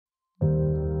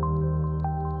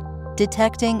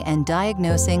Detecting and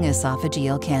diagnosing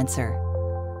esophageal cancer.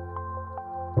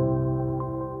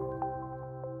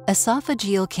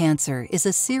 Esophageal cancer is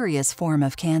a serious form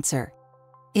of cancer.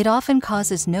 It often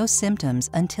causes no symptoms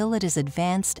until it is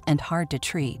advanced and hard to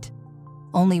treat.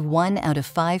 Only 1 out of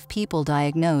 5 people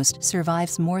diagnosed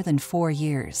survives more than 4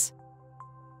 years.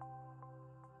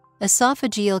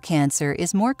 Esophageal cancer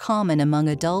is more common among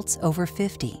adults over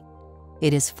 50.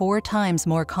 It is 4 times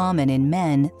more common in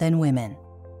men than women.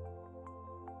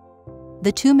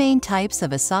 The 2 main types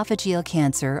of esophageal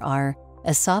cancer are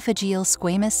esophageal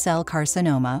squamous cell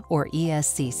carcinoma, or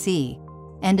ESCC,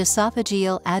 and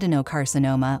esophageal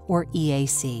adenocarcinoma, or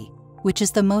EAC, which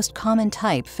is the most common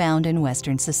type found in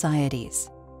Western societies.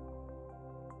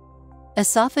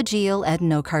 Esophageal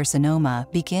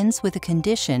adenocarcinoma begins with a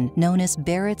condition known as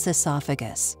Barrett's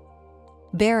esophagus.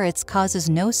 Barrett's causes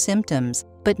no symptoms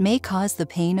but may cause the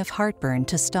pain of heartburn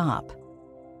to stop.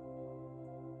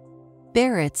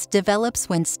 Barrett's develops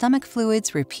when stomach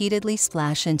fluids repeatedly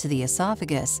splash into the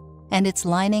esophagus and its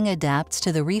lining adapts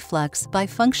to the reflux by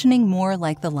functioning more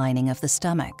like the lining of the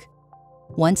stomach.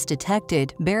 Once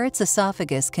detected, Barrett's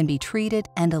esophagus can be treated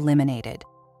and eliminated,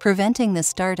 preventing the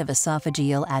start of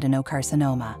esophageal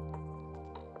adenocarcinoma.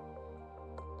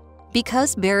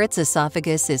 Because Barrett's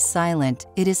esophagus is silent,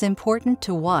 it is important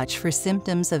to watch for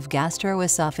symptoms of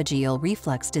gastroesophageal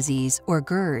reflux disease, or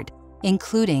GERD,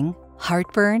 including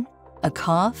heartburn, a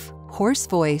cough, hoarse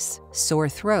voice, sore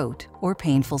throat, or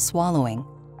painful swallowing,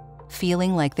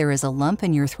 feeling like there is a lump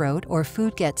in your throat or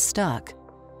food gets stuck,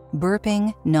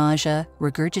 burping, nausea,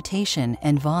 regurgitation,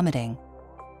 and vomiting,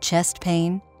 chest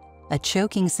pain, a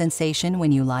choking sensation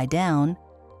when you lie down,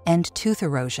 and tooth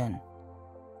erosion.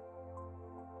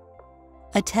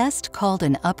 A test called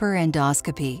an upper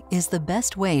endoscopy is the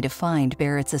best way to find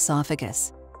Barrett's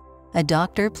esophagus. A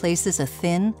doctor places a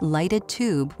thin, lighted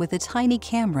tube with a tiny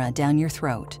camera down your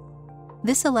throat.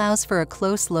 This allows for a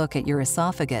close look at your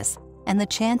esophagus and the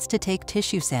chance to take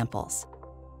tissue samples.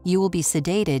 You will be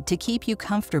sedated to keep you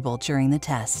comfortable during the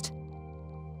test.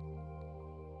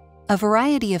 A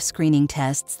variety of screening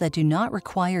tests that do not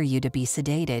require you to be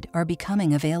sedated are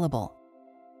becoming available.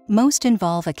 Most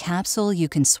involve a capsule you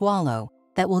can swallow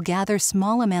that will gather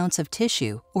small amounts of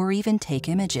tissue or even take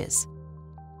images.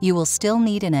 You will still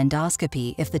need an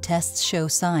endoscopy if the tests show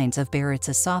signs of Barrett's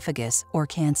esophagus or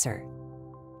cancer.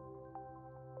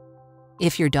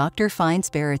 If your doctor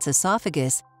finds Barrett's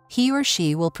esophagus, he or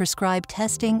she will prescribe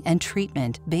testing and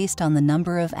treatment based on the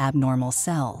number of abnormal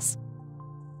cells.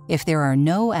 If there are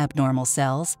no abnormal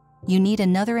cells, you need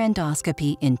another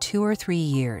endoscopy in 2 or 3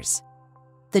 years.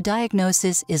 The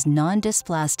diagnosis is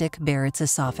non-dysplastic Barrett's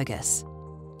esophagus.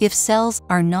 If cells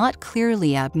are not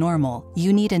clearly abnormal,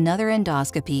 you need another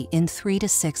endoscopy in 3 to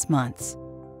 6 months.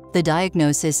 The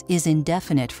diagnosis is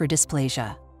indefinite for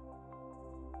dysplasia.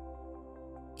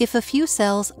 If a few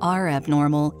cells are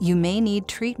abnormal, you may need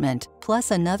treatment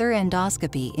plus another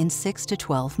endoscopy in 6 to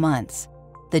 12 months.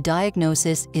 The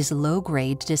diagnosis is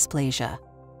low-grade dysplasia.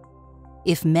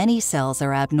 If many cells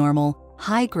are abnormal,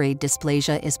 high-grade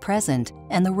dysplasia is present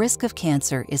and the risk of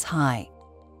cancer is high.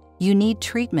 You need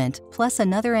treatment plus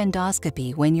another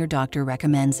endoscopy when your doctor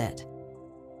recommends it.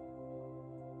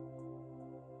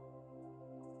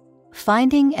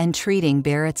 Finding and treating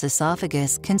Barrett's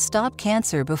esophagus can stop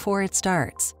cancer before it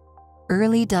starts.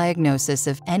 Early diagnosis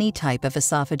of any type of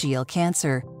esophageal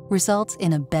cancer results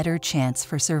in a better chance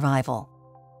for survival.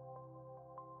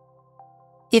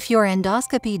 If your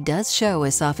endoscopy does show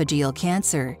esophageal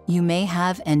cancer, you may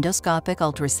have endoscopic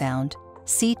ultrasound,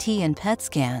 CT and PET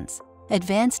scans,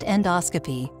 advanced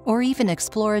endoscopy, or even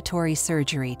exploratory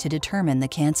surgery to determine the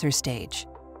cancer stage.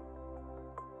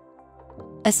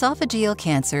 Esophageal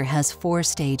cancer has 4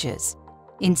 stages.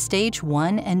 In stage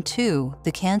 1 and 2,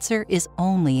 the cancer is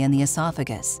only in the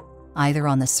esophagus, either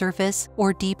on the surface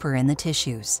or deeper in the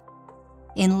tissues.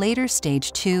 In later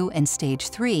stage 2 and stage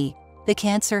 3, the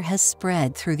cancer has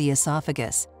spread through the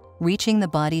esophagus, reaching the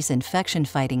body's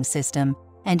infection-fighting system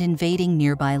and invading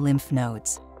nearby lymph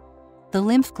nodes. The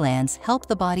lymph glands help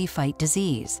the body fight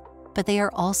disease, but they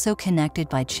are also connected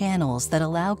by channels that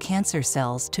allow cancer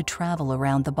cells to travel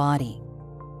around the body.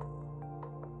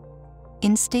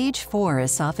 In stage 4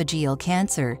 esophageal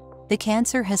cancer, the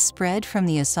cancer has spread from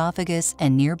the esophagus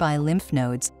and nearby lymph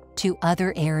nodes to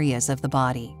other areas of the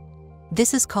body.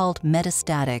 This is called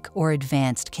metastatic or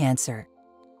advanced cancer.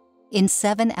 In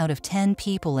 7 out of 10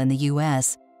 people in the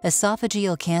US,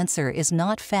 esophageal cancer is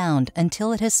not found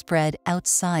until it has spread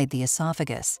outside the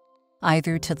esophagus,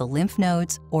 either to the lymph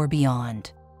nodes or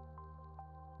beyond.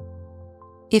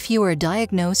 If you are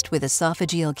diagnosed with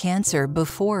esophageal cancer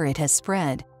before it has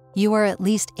spread, You are at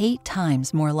least 8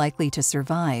 times more likely to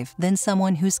survive than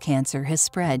someone whose cancer has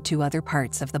spread to other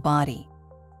parts of the body.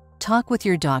 Talk with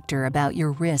your doctor about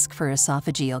your risk for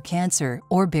esophageal cancer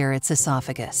or Barrett's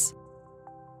esophagus.